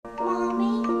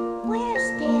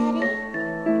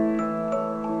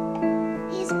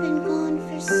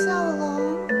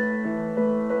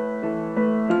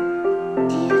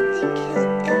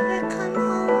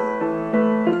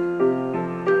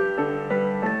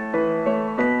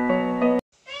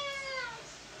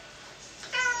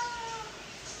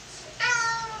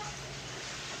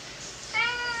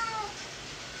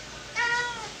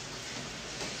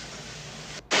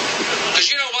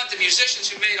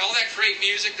who made all that great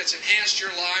music that's enhanced your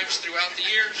lives throughout the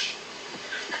years.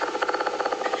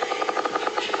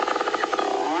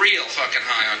 Real fucking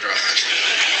high on drugs.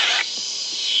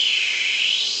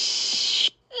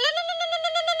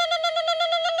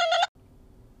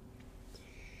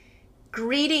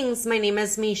 Greetings, my name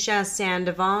is Misha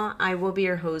Sandoval. I will be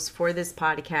your host for this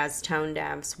podcast,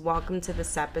 Tonedefs. Welcome to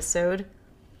this episode.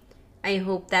 I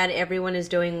hope that everyone is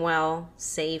doing well,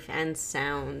 safe, and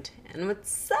sound. And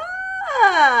what's up?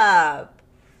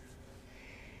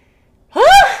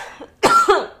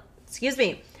 Excuse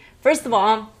me. First of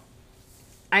all,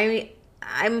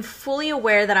 I'm fully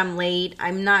aware that I'm late.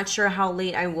 I'm not sure how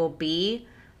late I will be.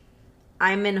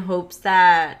 I'm in hopes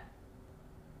that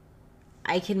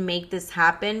I can make this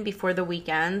happen before the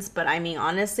weekends, but I mean,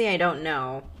 honestly, I don't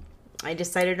know. I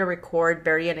decided to record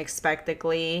very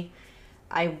unexpectedly.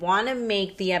 I want to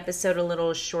make the episode a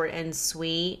little short and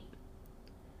sweet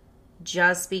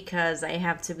just because I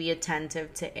have to be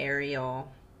attentive to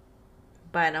Ariel.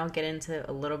 But I'll get into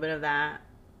a little bit of that.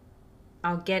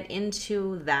 I'll get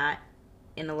into that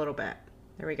in a little bit.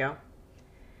 There we go.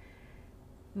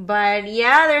 But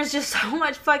yeah, there's just so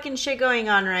much fucking shit going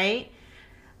on, right?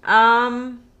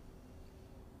 To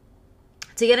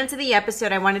get into the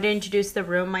episode, I wanted to introduce the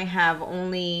room. I have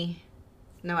I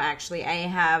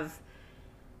have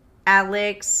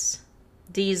Alex,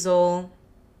 Diesel,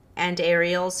 and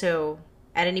Ariel. So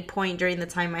at any point during the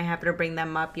time I happen to bring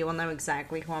them up, you will know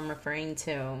exactly who I'm referring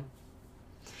to.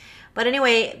 But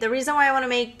anyway, the reason why I want to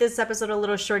make this episode a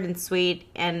little short and sweet,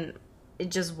 and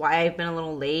it's just why I've been a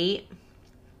little late.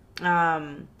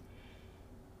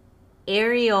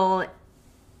 Ariel,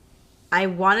 I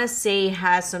want to say,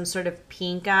 has some sort of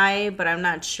pink eye, but I'm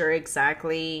not sure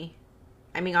exactly.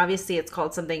 I mean, obviously it's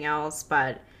called something else,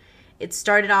 but it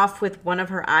started off with one of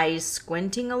her eyes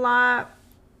squinting a lot.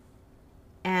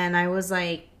 And I was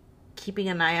like keeping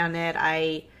an eye on it.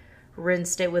 I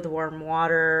rinsed it with warm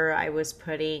water. I was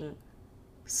putting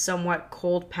somewhat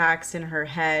cold packs in her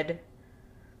head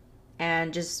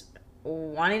and just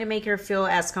wanting to make her feel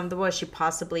as comfortable as she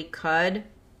possibly could.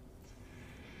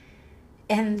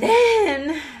 And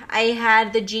then I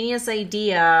had the genius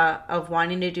idea of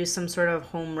wanting to do some sort of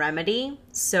home remedy.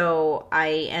 So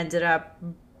I ended up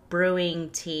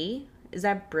brewing tea. Is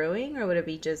that brewing, or would it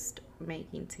be just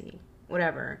making tea?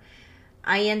 Whatever.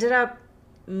 I ended up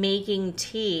making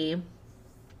tea,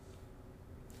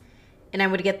 and I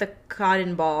would get the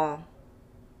cotton ball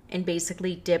and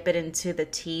basically dip it into the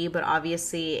tea. But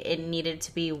obviously it needed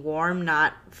to be warm,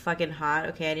 not fucking hot.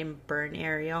 Okay, I didn't burn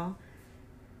Ariel.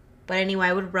 But anyway,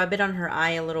 I would rub it on her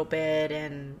eye a little bit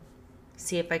and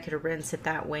see if I could rinse it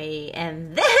that way.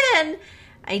 And then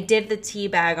I did the tea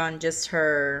bag on just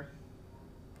her,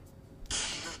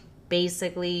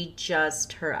 basically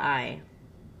just her eye,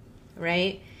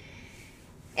 right?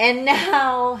 And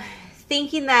now,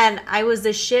 thinking that I was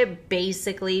the shit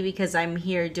basically because I'm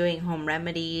here doing home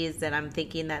remedies and I'm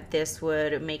thinking that this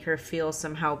would make her feel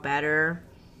somehow better,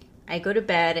 I go to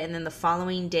bed, and then the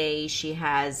following day she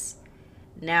has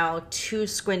now 2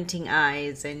 squinting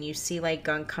eyes, and you see like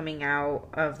gunk coming out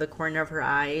of the corner of her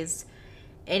eyes.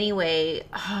 Anyway,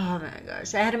 oh my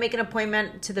gosh, I had to make an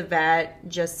appointment to the vet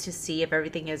just to see if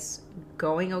everything is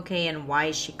going okay and why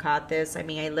she caught this. I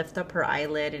mean, I lift up her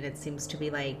eyelid and it seems to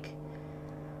be like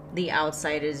the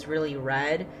outside is really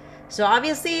red. So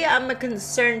obviously I'm a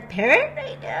concerned parent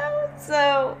right now.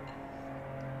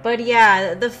 But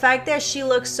yeah, the fact that she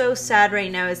looks so sad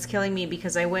right now is killing me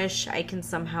because I wish I can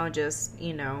somehow just,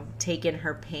 take in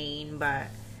her pain. But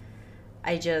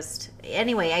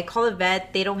anyway, I call the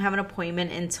vet. They don't have an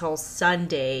appointment until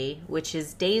Sunday, which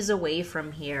is days away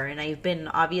from here. And I've been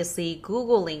obviously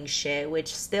Googling shit,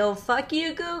 which still, fuck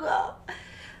you, Google.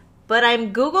 But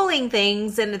I'm Googling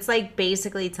things and it's like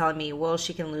basically telling me, well,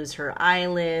 she can lose her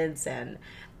eyelids. And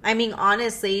I mean,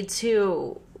 honestly,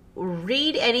 to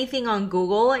read anything on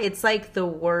Google, it's like the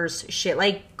worst shit.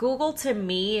 Like, Google to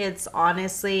me, it's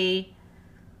honestly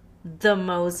the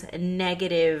most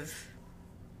negative.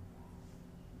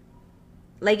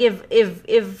 Like,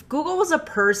 if Google was a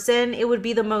person, it would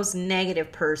be the most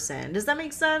negative person. Does that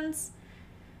make sense?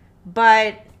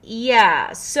 But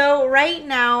yeah, so right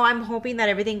now I'm hoping that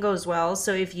everything goes well.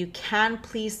 So if you can,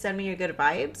 please send me your good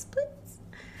vibes, please.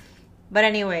 But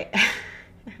anyway.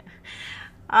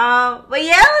 But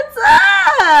yeah, what's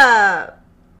up?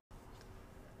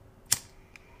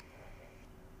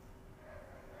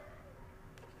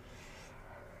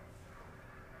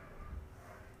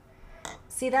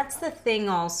 See, that's the thing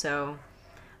also.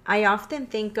 I often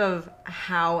think of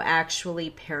how actually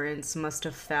parents must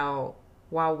have felt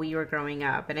while we were growing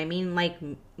up. And I mean, like,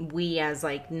 we as,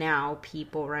 like, now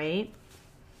people, right?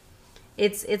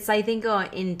 it's I think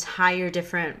an entire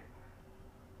different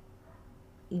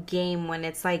game when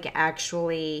it's like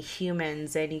actually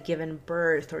humans and you given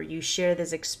birth or you share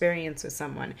this experience with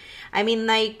someone. I mean,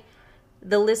 like,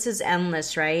 the list is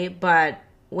endless, right? But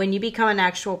when you become an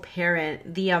actual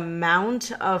parent, the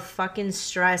amount of fucking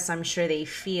stress I'm sure they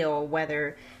feel,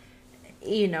 whether,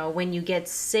 you know, when you get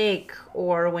sick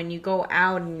or when you go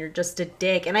out and you're just a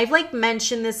dick. And I've like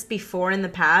mentioned this before in the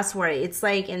past where it's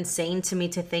like insane to me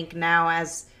to think now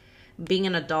as being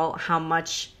an adult how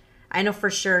much I know for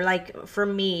sure, like for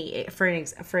me, for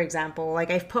example, like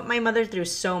I've put my mother through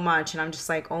so much and I'm just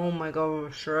like, oh my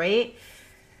gosh, right?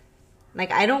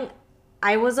 Like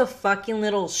I was a fucking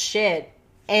little shit.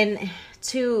 And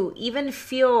to even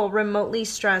feel remotely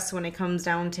stressed when it comes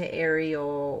down to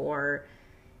Ariel or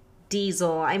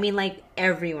Diesel, I mean, like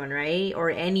everyone, right? Or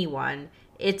anyone.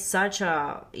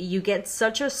 You get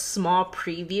such a small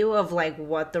preview of like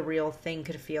what the real thing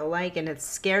could feel like. And it's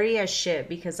scary as shit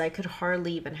because I could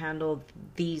hardly even handle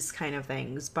these kind of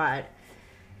things. But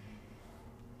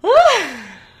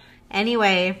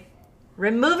anyway,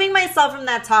 removing myself from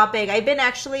that topic, I've been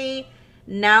actually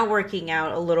now working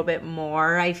out a little bit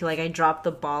more. I feel like I dropped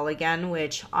the ball again,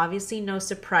 which obviously no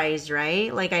surprise,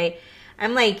 right? Like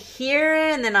I'm like here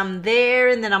and then I'm there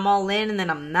and then I'm all in and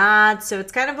then I'm not. So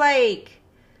it's kind of like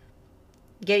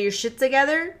get your shit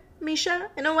together,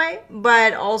 Misha, in a way,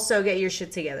 but also get your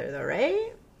shit together though,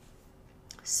 right?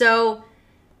 So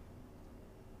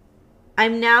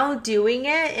I'm now doing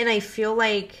it and I feel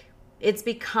like it's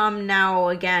become now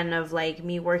again of like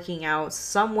me working out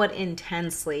somewhat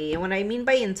intensely. And what I mean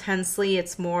by intensely,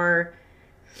 it's more,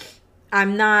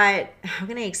 I'm not, how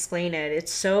can I explain it?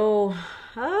 It's so,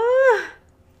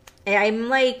 I'm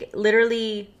like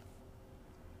literally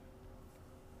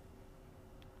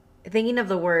thinking of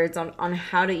the words on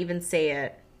how to even say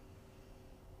it.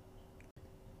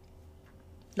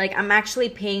 Like I'm actually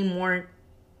paying more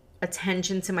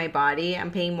attention to my body. I'm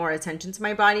paying more attention to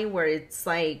my body where it's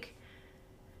like,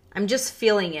 I'm just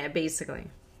feeling it basically.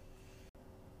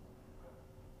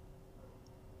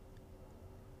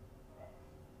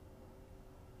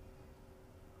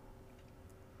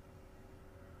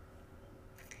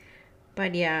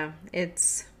 But yeah,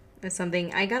 it's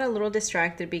something. I got a little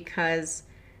distracted because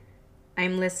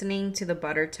I'm listening to the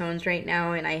Buttertones right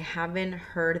now and I haven't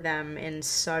heard them in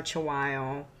such a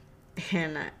while.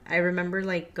 And I remember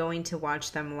like going to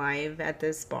watch them live at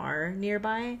this bar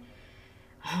nearby.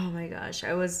 Oh my gosh,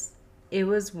 it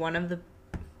was one of the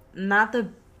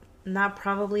not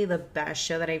probably the best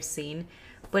show that I've seen,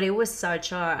 but it was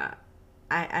such a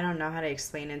I don't know how to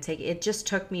explain it. It just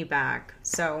took me back.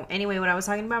 So anyway, when I was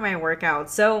talking about my workout,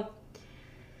 so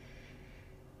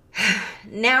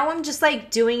now I'm just like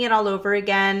doing it all over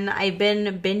again. I've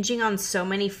been binging on so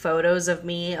many photos of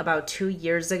me about 2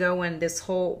 years ago when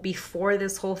before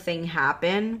this whole thing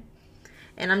happened.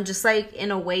 And I'm just like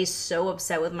in a way so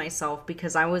upset with myself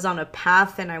because I was on a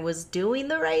path and I was doing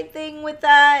the right thing with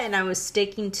that and I was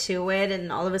sticking to it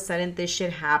and all of a sudden this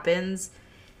shit happens.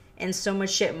 And so much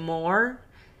shit more.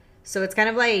 So it's kind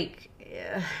of like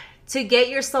to get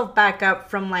yourself back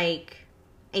up from like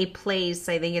a place,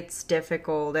 I think it's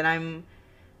difficult. And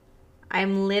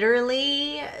I'm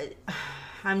literally,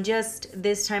 I'm just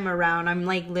this time around, I'm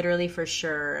like literally for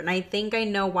sure. And I think I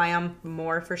know why I'm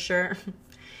more for sure,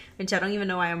 which I don't even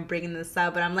know why I'm bringing this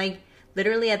up. But I'm like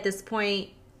literally at this point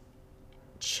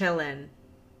chilling.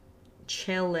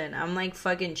 I'm like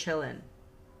fucking chilling.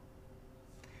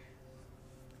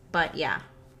 But yeah.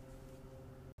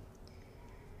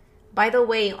 By the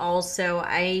way, also,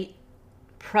 I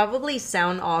probably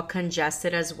sound all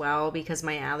congested as well because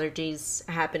my allergies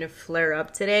happen to flare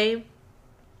up today.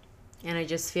 And I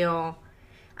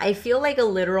feel like a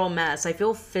literal mess. I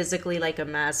feel physically like a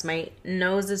mess. My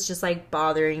nose is just like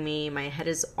bothering me. My head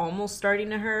is almost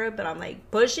starting to hurt, but I'm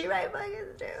like pushy right fucking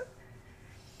through.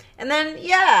 And then,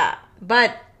 yeah.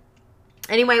 But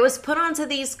anyway, I was put onto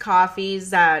these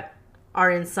coffees that are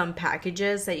in some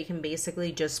packages that you can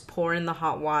basically just pour in the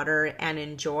hot water and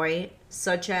enjoy,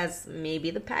 such as maybe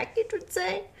the package would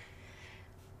say.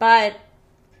 But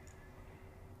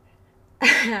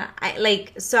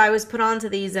I was put onto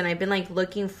these and I've been like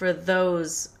looking for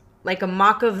those, like a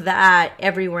mock of that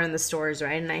everywhere in the stores,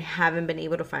 right? And I haven't been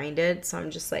able to find it. So I'm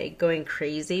just like going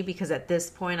crazy because at this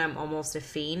point I'm almost a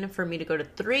fiend for me to go to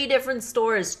 3 different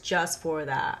stores just for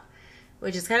that.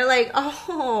 Which is kind of like,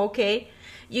 oh, okay.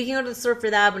 You can go to the store for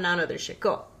that, but not other shit.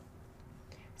 Cool.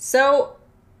 So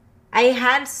I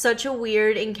had such a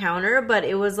weird encounter, but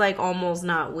it was like almost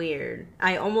not weird.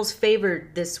 I almost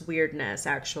favored this weirdness,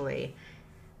 actually.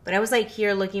 But I was like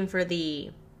here looking for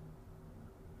the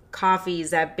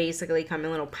coffees that basically come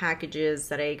in little packages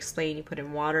that I explain. You put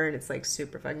in water and it's like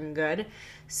super fucking good.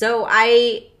 So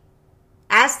I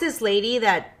asked this lady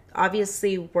that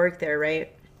obviously worked there,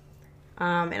 right?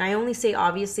 And I only say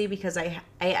obviously because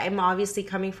I'm obviously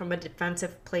coming from a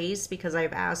defensive place because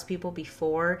I've asked people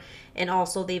before and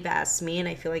also they've asked me and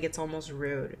I feel like it's almost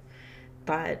rude.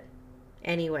 But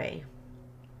anyway,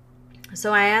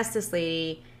 so I asked this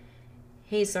lady,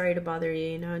 hey, sorry to bother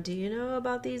you, do you know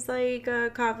about these like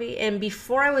coffee? And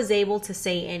before I was able to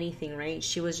say anything, right,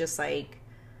 she was just like,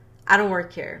 I don't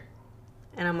work here.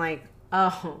 And I'm like,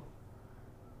 oh,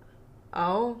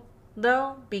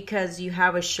 though, because you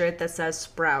have a shirt that says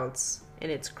Sprouts and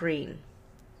it's green.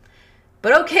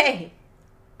 But okay.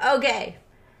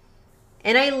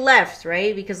 And I left,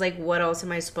 right? Because like, what else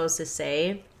am I supposed to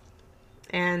say?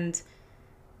 And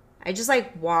I just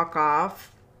like walk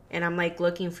off and I'm like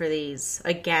looking for these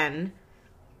again.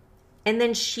 And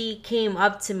then she came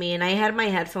up to me and I had my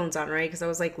headphones on, right? Because I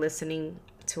was like listening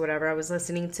to whatever I was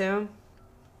listening to. And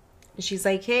she's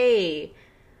like, hey.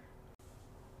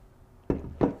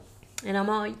 And I'm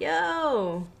all,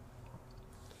 yo.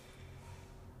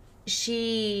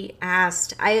 She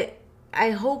asked, I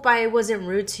hope I wasn't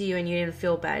rude to you and you didn't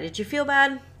feel bad. Did you feel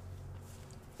bad?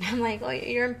 I'm like, oh,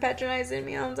 you're patronizing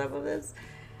me on top of this?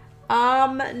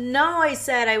 No, I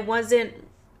said I wasn't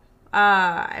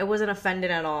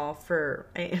offended at all for,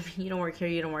 you don't work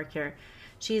here.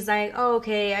 She's like, oh,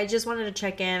 okay, I just wanted to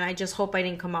check in. I just hope I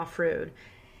didn't come off rude.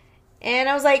 And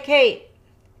I was like, hey,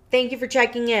 thank you for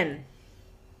checking in.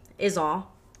 Is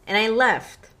all. And I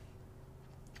left.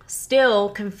 Still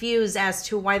confused as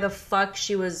to why the fuck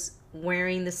she was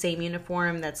wearing the same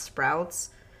uniform that Sprouts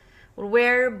would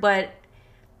wear, but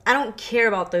I don't care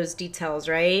about those details,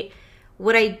 right?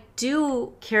 What I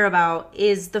do care about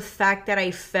is the fact that I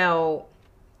felt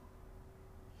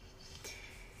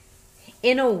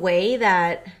in a way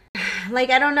that, like,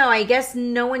 I don't know, I guess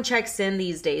no one checks in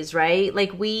these days, right?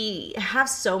 Like, we have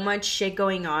so much shit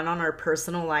going on our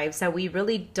personal lives that we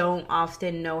really don't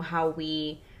often know how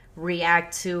we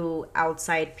react to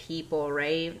outside people,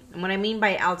 right? And what I mean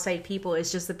by outside people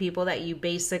is just the people that you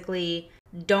basically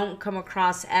don't come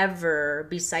across ever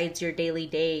besides your daily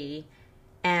day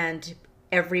and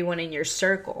everyone in your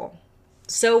circle.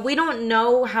 So we don't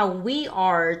know how we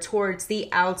are towards the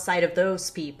outside of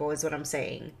those people is what I'm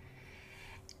saying.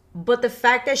 But the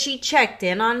fact that she checked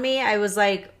in on me, I was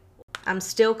like, I'm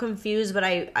still confused, but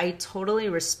I totally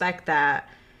respect that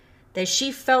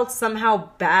she felt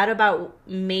somehow bad about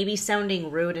maybe sounding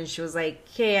rude, and she was like,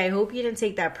 hey, I hope you didn't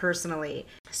take that personally.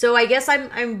 So I guess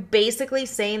I'm basically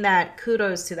saying that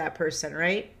kudos to that person,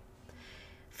 right?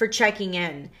 For checking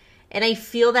in. And I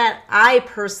feel that I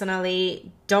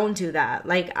personally don't do that.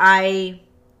 Like, I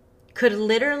could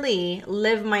literally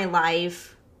live my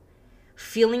life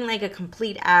feeling like a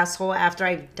complete asshole after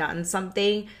I've done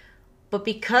something. But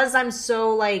because I'm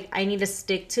so, like, I need to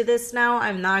stick to this now,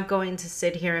 I'm not going to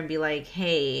sit here and be like,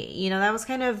 hey, that was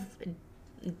kind of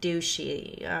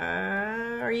douchey.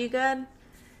 Are you good?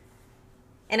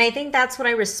 And I think that's what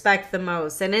I respect the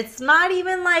most. And it's not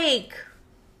even like,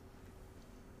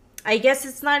 I guess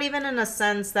it's not even in a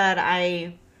sense that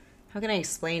how can I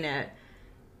explain it?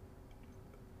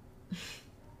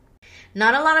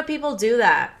 Not a lot of people do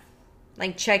that.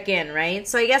 Like, check in, right?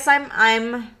 So I guess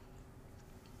I'm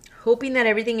hoping that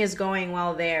everything is going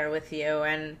well there with you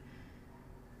and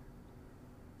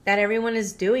that everyone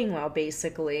is doing well,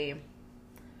 basically.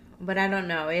 But I don't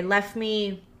know. It left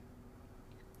me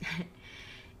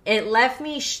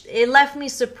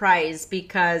surprised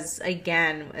because,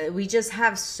 again, we just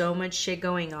have so much shit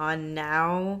going on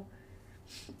now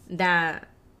that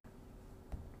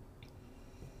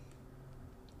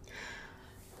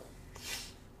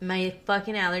my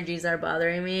fucking allergies are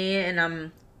bothering me,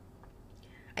 and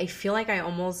I feel like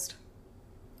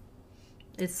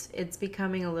it's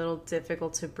becoming a little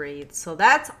difficult to breathe. So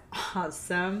that's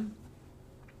awesome.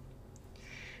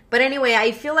 But anyway,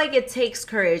 I feel like it takes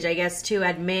courage, I guess, to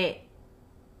admit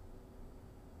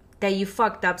that you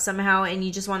fucked up somehow and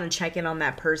you just want to check in on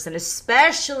that person,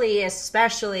 especially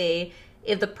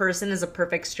if the person is a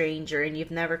perfect stranger and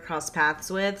you've never crossed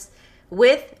paths with,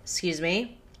 excuse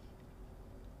me.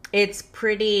 It's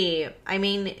pretty,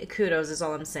 kudos is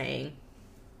all I'm saying.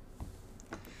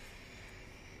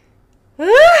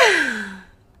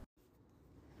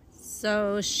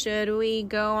 So, should we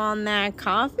go on that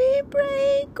coffee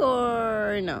break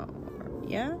or no?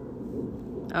 Yeah?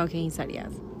 Okay, he said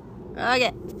yes.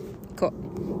 Okay, cool.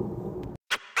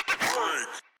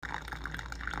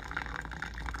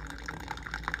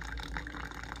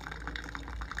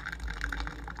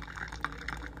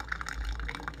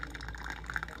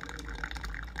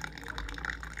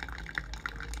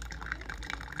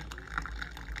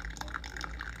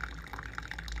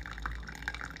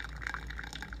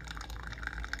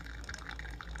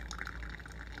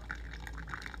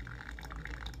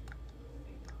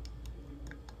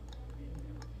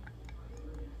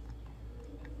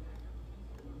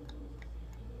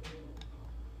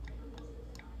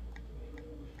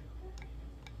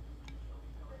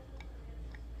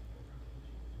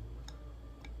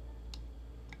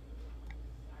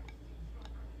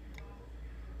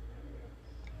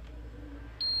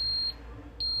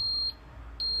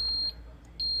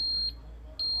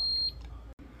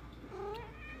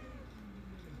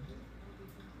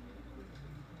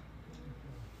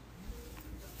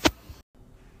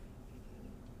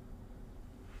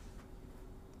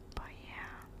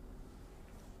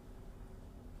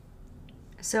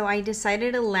 So I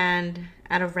decided to land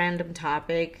at a random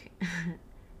topic.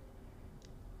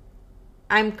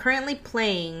 I'm currently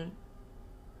playing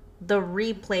the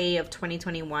replay of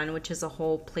 2021, which is a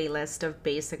whole playlist of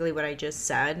basically what I just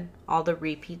said. All the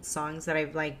repeat songs that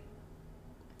I've like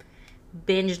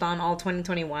binged on all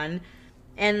 2021.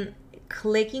 And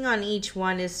clicking on each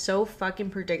one is so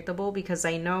fucking predictable because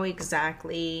I know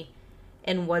exactly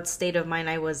in what state of mind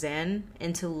I was in.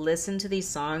 And to listen to these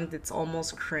songs, it's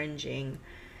almost cringing.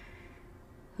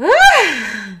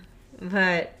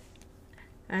 But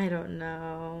I don't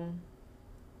know.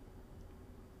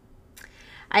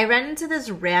 I ran into this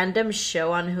random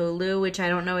show on Hulu, which I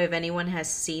don't know if anyone has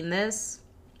seen this,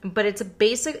 but it's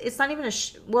not even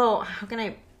well, how can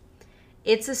I,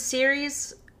 it's a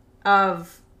series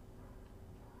of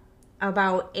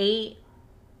about 8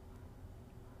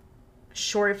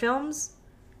 short films,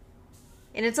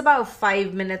 and it's about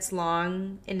 5 minutes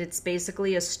long, and it's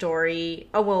basically a story.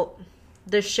 Oh, well,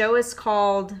 the show is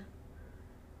called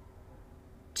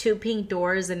Two Pink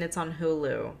Doors, and it's on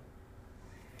Hulu.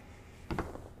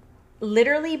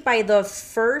 Literally by the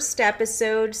first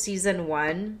episode, season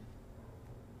 1,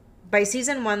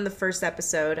 the first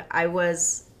episode, I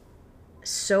was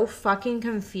so fucking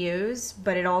confused,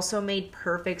 but it also made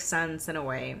perfect sense in a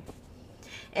way.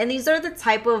 And this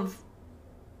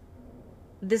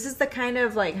is the kind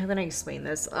of like, how can I explain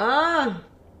this?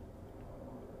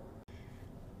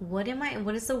 What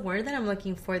is the word that I'm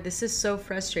looking for? This is so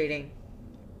frustrating.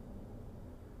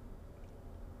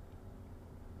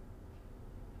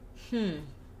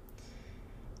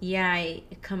 Yeah,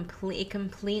 it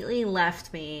completely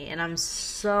left me, and I'm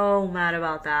so mad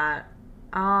about that.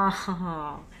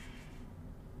 Oh,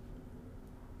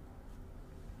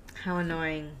 how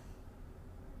annoying.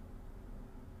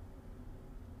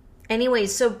 Anyway,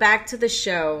 so back to the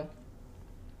show.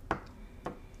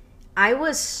 I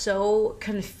was so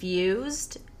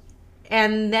confused,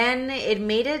 and then it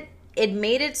made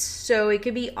it so it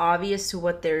could be obvious to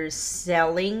what they're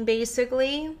selling,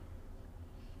 basically.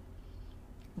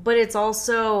 But it's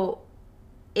also,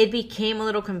 it became a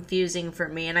little confusing for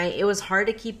me, and it was hard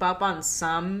to keep up on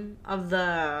some of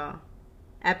the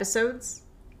episodes.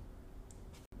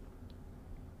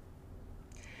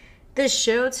 The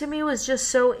show to me was just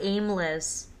so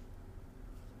aimless.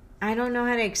 I don't know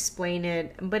how to explain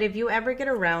it, but if you ever get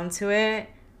around to it,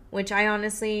 which I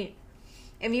honestly,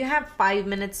 if you have 5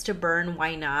 minutes to burn,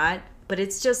 why not? But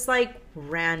it's just like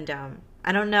random.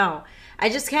 I don't know.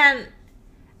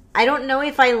 I don't know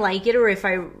if I like it or if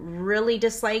I really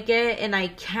dislike it, and I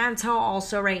can't tell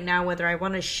also right now whether I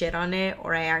want to shit on it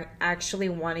or I actually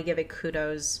want to give it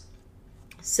kudos.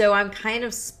 So I'm kind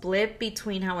of split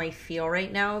between how I feel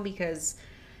right now, because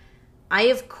I,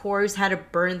 of course, had to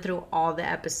burn through all the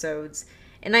episodes.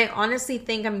 And I honestly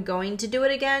think I'm going to do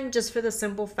it again, just for the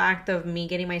simple fact of me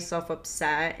getting myself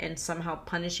upset and somehow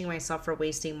punishing myself for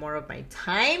wasting more of my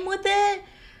time with it.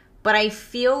 But I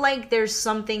feel like there's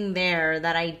something there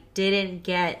that I didn't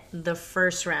get the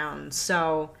first round.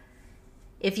 So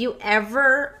if you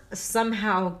ever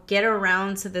somehow get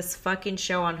around to this fucking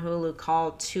show on Hulu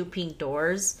called Two Pink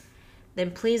Doors,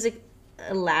 then please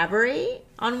elaborate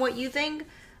on what you think.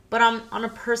 But on a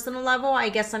personal level, I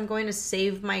guess I'm going to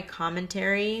save my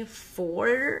commentary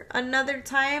for another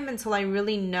time until I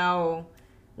really know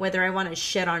whether I want to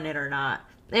shit on it or not.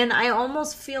 And I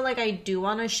almost feel like I do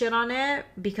want to shit on it,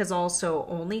 because also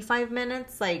only 5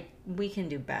 minutes, like, we can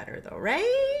do better though,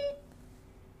 right?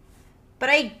 But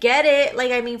I get it.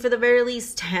 Like, I mean, for the very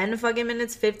least 10 fucking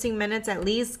minutes, 15 minutes, at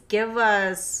least give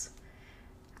us.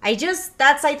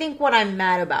 That's, I think, what I'm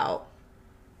mad about.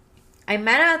 I'm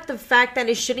mad at the fact that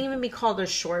it shouldn't even be called a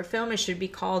short film. It should be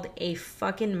called a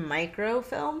fucking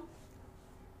microfilm.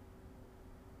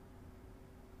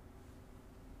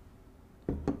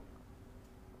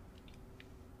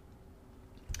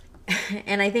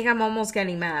 And I think I'm almost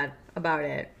getting mad about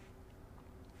it.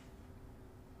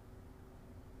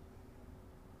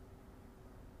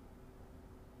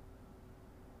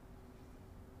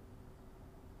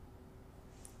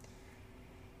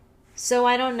 So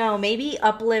I don't know, maybe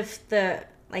uplift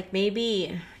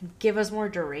maybe give us more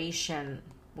duration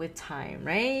with time,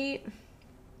 right?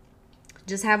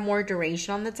 Just have more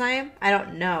duration on the time? I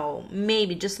don't know.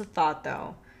 Maybe, just a thought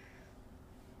though.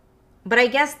 But I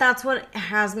guess that's what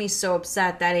has me so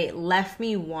upset, that it left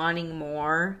me wanting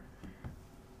more.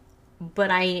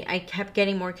 But I kept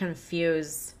getting more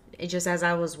confused just as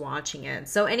I was watching it.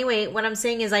 So anyway, what I'm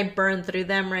saying is I burned through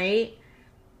them, right?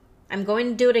 I'm going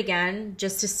to do it again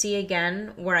just to see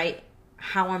again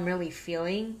how I'm really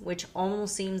feeling, which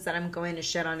almost seems that I'm going to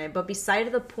shit on it. But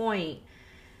beside the point,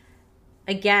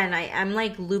 again, I'm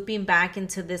like looping back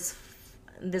into this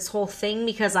this whole thing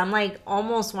because I'm like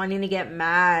almost wanting to get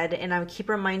mad, and I keep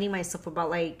reminding myself about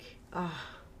like, oh.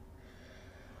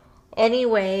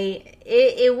 Anyway,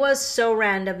 it was so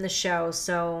random, the show.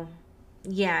 So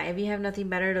yeah, if you have nothing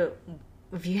better to,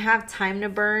 if you have time to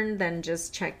burn, then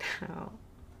just check that out.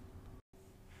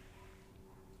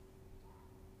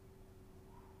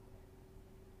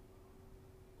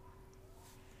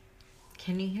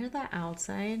 Can you hear that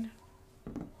outside?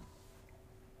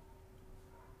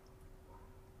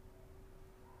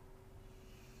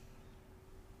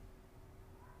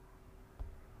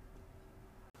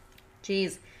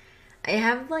 Jeez, I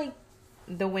have like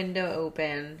the window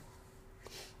open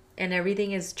and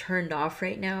everything is turned off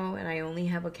right now, and I only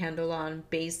have a candle on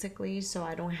basically, so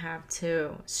I don't have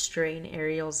to strain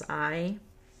Ariel's eye.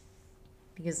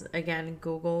 Because again,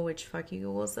 Google, which fuck you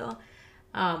Google still,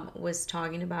 was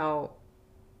talking about,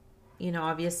 you know,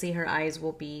 obviously her eyes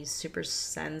will be super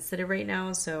sensitive right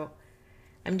now, so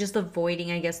I'm just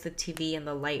avoiding, I guess, the TV and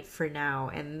the light for now.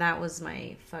 And that was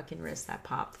my fucking wrist that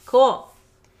popped. Cool.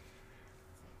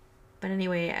 But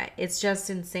anyway, it's just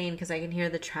insane because I can hear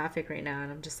the traffic right now,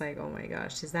 and I'm just like, oh my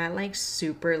gosh, is that like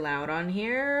super loud on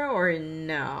here or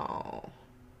no?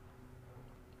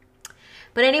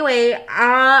 But anyway,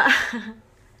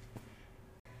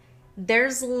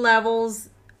 there's levels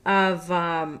of,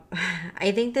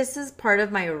 I think this is part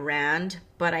of my rant,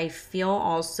 but I feel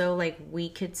also like we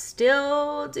could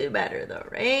still do better though,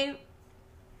 right?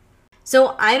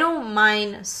 So I don't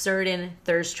mind certain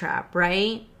thirst trap,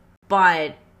 right?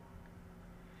 But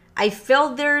I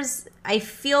feel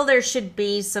there should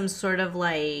be some sort of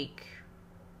like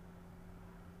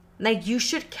you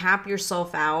should cap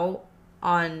yourself out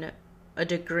on a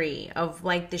degree of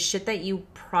like the shit that you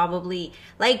probably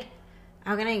like.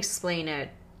 How can I explain it?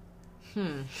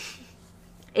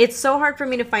 It's so hard for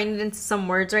me to find it into some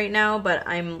words right now, but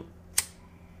I'm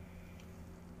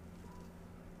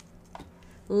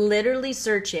literally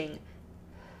searching.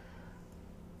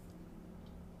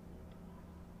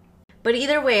 But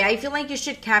either way, I feel like you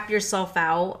should cap yourself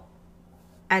out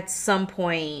at some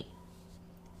point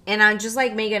and not just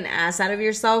like make an ass out of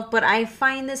yourself. But I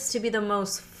find this to be the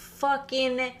most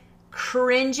fucking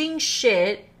cringing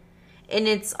shit. And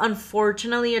it's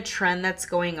unfortunately a trend that's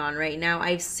going on right now.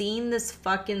 I've seen this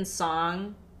fucking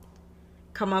song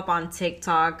come up on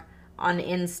TikTok, on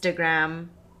Instagram.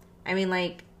 I mean,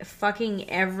 like,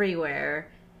 fucking everywhere.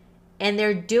 And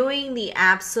they're doing the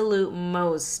absolute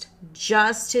most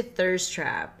just to thirst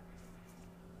trap.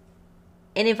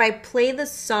 And if I play the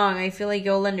song, I feel like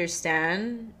you'll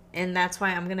understand. And that's why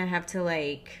I'm going to have to,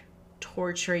 like,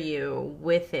 torture you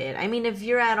with it. I mean, if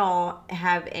you're at all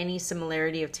have any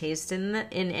similarity of taste in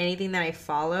anything that I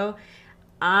follow,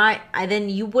 I then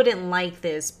you wouldn't like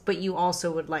this, but you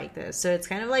also would like this. So it's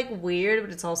kind of like weird,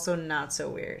 but it's also not so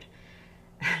weird.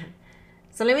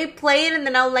 So let me play it and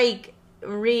then I'll like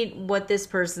read what this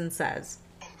person says.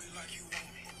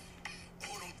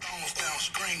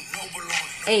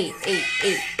 Hey.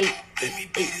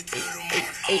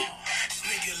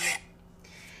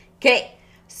 Okay,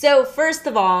 so first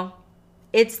of all,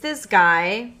 it's this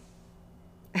guy,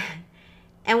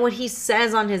 and what he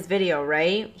says on his video,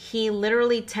 right? He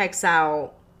literally texts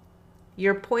out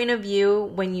your point of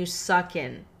view when you suck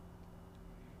in.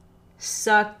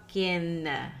 Suck in.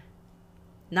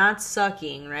 Not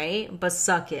sucking, right? But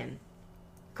suck in.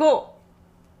 Cool.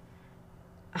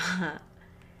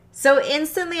 So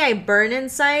instantly I burn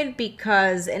inside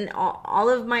because all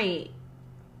of my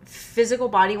physical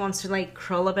body wants to like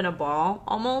curl up in a ball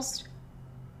almost.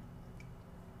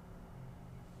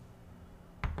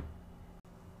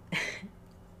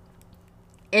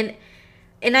 And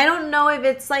I don't know if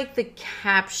it's like the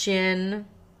caption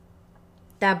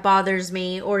that bothers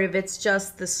me, or if it's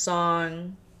just the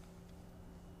song,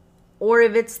 or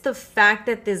if it's the fact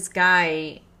that this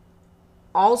guy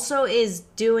also is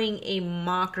doing a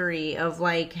mockery of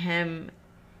like him.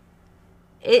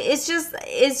 It's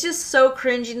just so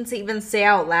cringing to even say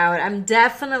out loud. I'm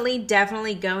definitely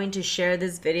going to share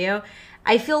this video.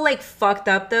 I feel like fucked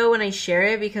up though when I share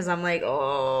it because I'm like,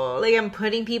 oh, like I'm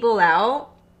putting people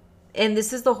out. And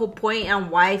this is the whole point and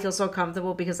why I feel so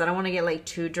comfortable, because I don't want to get like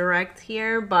too direct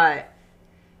here, but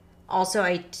also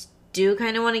I do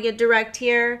kind of want to get direct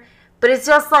here. But it's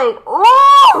just like,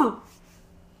 oh,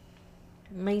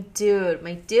 my dude.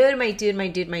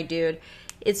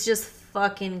 It's just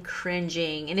fucking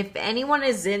cringing. And if anyone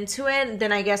is into it,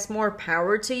 then I guess more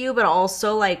power to you, but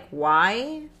also like,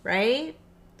 why, right?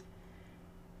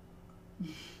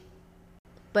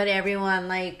 But everyone,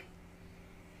 like,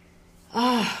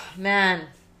 oh man,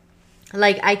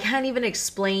 Like, I can't even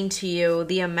explain to you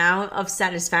the amount of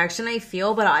satisfaction I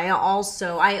feel, but I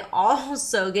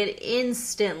also get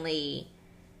instantly,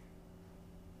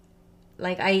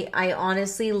 like, I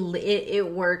honestly, it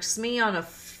works me on a,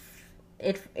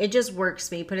 it just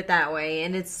works me, put it that way.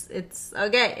 And it's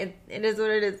okay. It is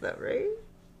what it is though, right?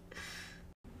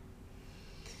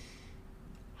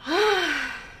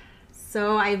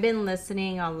 So I've been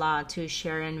listening a lot to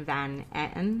Sharon Van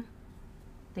Etten.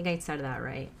 I think I said that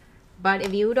right. But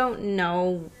if you don't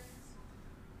know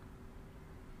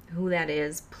who that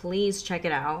is, please check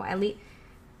it out. At least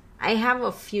I have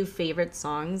a few favorite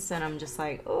songs and I'm just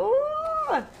like, oh.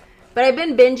 But I've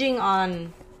been binging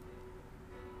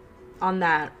on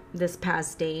that this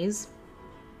past days.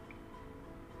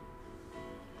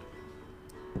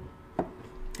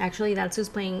 Actually, that's who's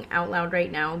playing out loud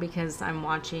right now because I'm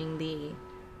watching the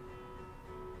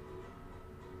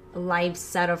live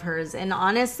set of hers. And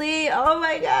honestly, oh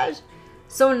my gosh.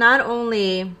 So not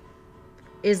only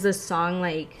is the song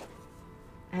like,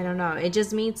 I don't know, it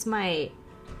just meets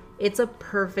it's a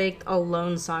perfect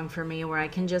alone song for me where I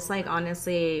can just like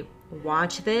honestly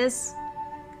watch this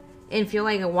and feel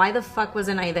like, why the fuck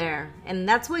wasn't I there? And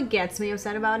that's what gets me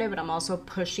upset about it, but I'm also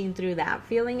pushing through that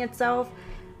feeling itself.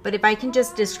 But if I can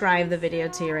just describe the video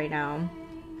to you right now.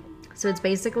 So it's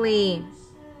basically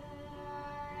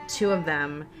two of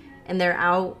them, and they're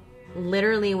out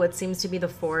literally what seems to be the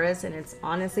forest, and it's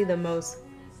honestly the most,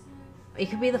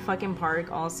 it could be the fucking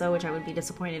park also, which I would be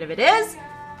disappointed if it is.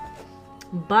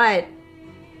 But,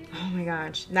 oh my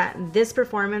gosh, this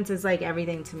performance is like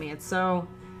everything to me. It's so,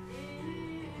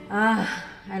 I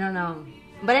don't know.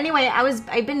 But anyway,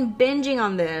 I've been binging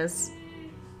on this.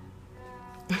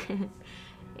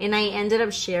 And I ended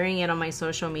up sharing it on my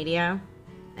social media.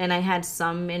 And I had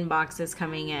some inboxes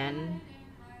coming in.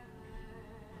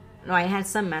 No, I had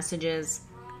some messages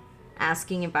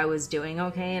asking if I was doing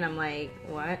okay. And I'm like,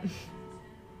 what?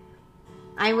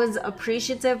 I was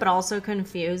appreciative but also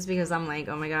confused because I'm like,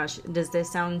 oh my gosh, does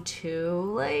this sound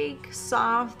too like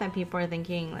soft that people are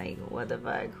thinking like, what the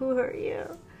fuck? Who hurt you?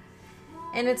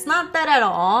 And it's not that at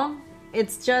all.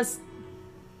 It's just...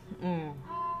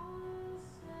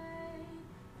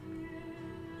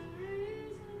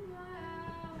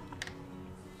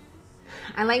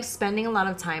 I like spending a lot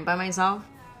of time by myself.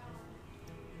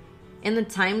 And the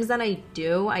times that I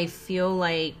do, I feel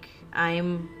like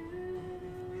I'm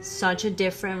such a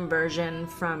different version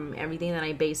from everything that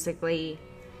I basically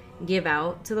give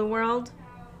out to the world.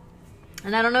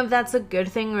 And I don't know if that's a good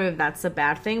thing or if that's a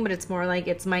bad thing, but it's more like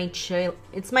it's my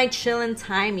chillin'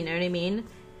 time, you know what I mean?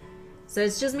 So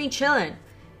it's just me chilling.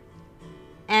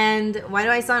 And why do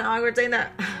I sound awkward saying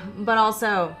that? But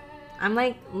also, I'm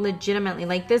like legitimately,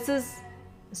 like this is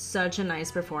such a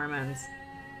nice performance.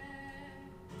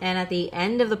 And at the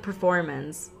end of the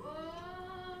performance,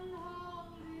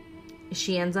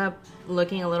 she ends up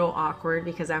looking a little awkward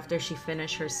because after she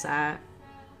finished her set,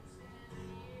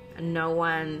 no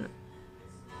one,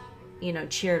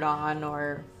 cheered on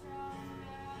or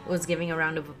was giving a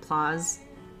round of applause.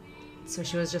 So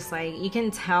she was just like, you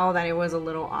can tell that it was a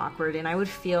little awkward. And I would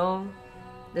feel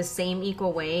the same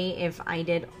equal way if I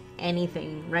did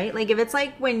anything, right? Like if it's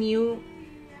like when you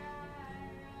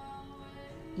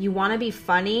want to be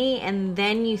funny and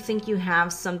then you think you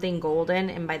have something golden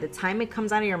and by the time it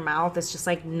comes out of your mouth it's just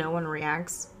like no one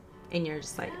reacts and you're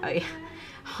just like,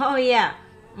 oh yeah,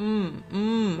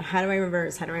 how do I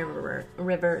reverse?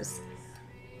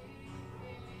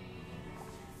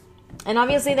 And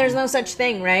obviously there's no such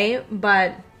thing, right?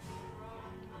 But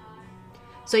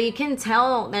so you can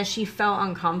tell that she felt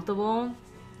uncomfortable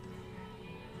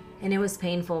and it was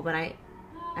painful, but I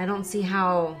don't see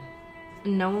how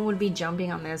no one would be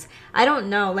jumping on this. I don't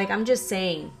know. Like, I'm just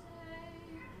saying.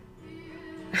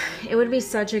 It would be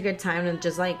such a good time to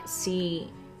just, like,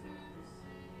 see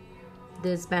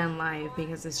this band live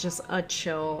because it's just a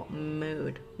chill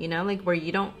mood. You know? Like, where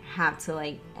you don't have to,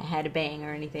 like, headbang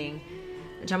or anything.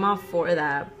 Which I'm all for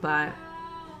that, but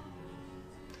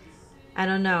I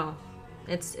don't know.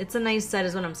 It's a nice set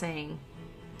is what I'm saying.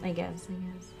 I guess.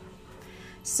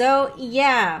 So,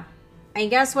 yeah. I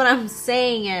guess what I'm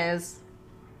saying is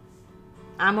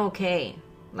I'm okay.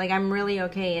 Like, I'm really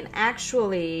okay. And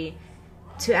actually,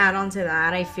 to add on to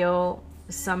that, I feel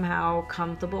somehow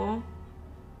comfortable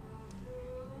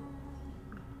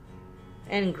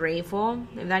and grateful,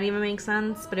 if that even makes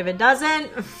sense. But if it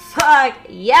doesn't, fuck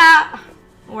yeah,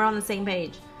 we're on the same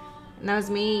page. And that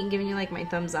was me giving you, like, my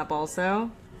thumbs up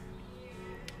also.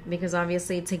 Because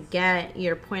obviously, to get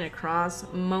your point across,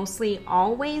 mostly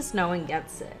always no one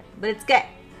gets it. But it's good.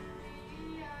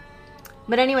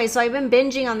 But anyway, so I've been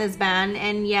binging on this band,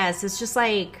 and yes, it's just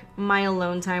like my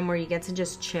alone time where you get to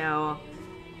just chill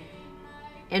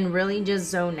and really just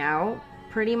zone out,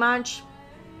 pretty much.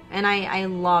 And I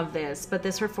love this, but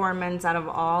this performance, out of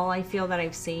all I feel that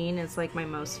I've seen, is like my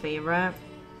most favorite.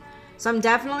 So I'm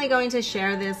definitely going to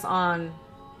share this on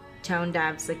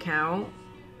Tonedefs' account.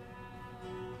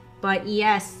 But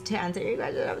yes, to answer your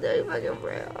question, I'm doing fucking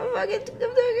good. I'm fucking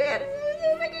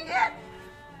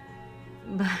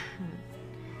good.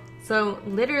 So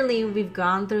literally, we've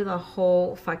gone through the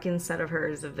whole fucking set of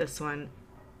hers of this one.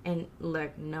 And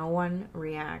look, no one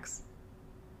reacts.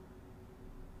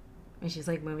 And she's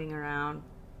like moving around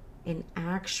and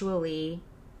actually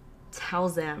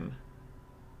tells them.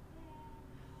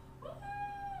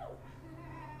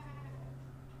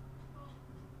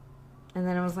 And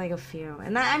then it was like a few.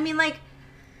 And that, I mean, like,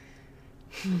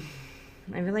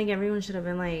 I feel like everyone should have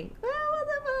been like, oh, what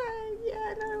the fuck?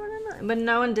 Yeah, no. But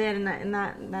no one did, and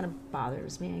that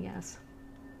bothers me, I guess.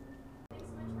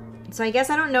 So I guess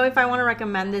I don't know if I want to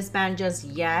recommend this band just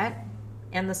yet.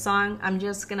 And the song, I'm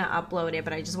just going to upload it,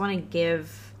 but I just want to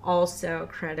give also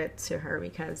credit to her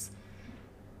because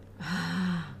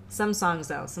some songs,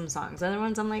 though, some songs. Other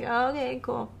ones, I'm like, oh, okay,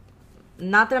 cool.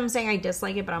 Not that I'm saying I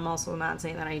dislike it, but I'm also not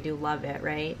saying that I do love it,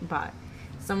 right? But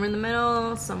somewhere in the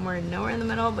middle, somewhere nowhere in the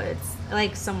middle, but it's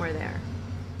like somewhere there.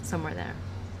 Somewhere there.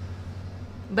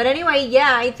 But anyway,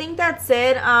 yeah, I think that's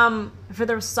it. For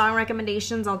the song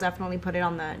recommendations, I'll definitely put it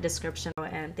on the description.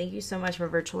 And thank you so much for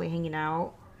virtually hanging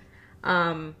out.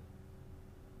 I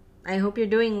hope you're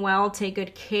doing well. Take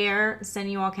good care.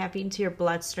 Send you all caffeine to your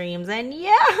bloodstreams. And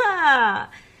yeah,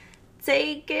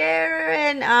 take care.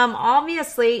 And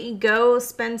obviously, go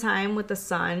spend time with the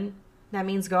sun. That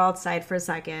means go outside for a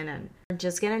second and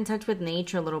just get in touch with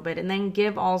nature a little bit. And then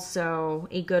give also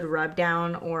a good rub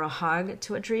down or a hug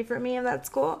to a tree for me, if that's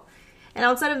cool. And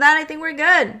outside of that, I think we're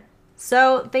good.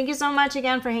 So thank you so much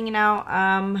again for hanging out.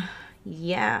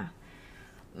 Yeah.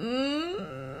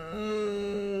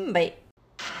 Bye.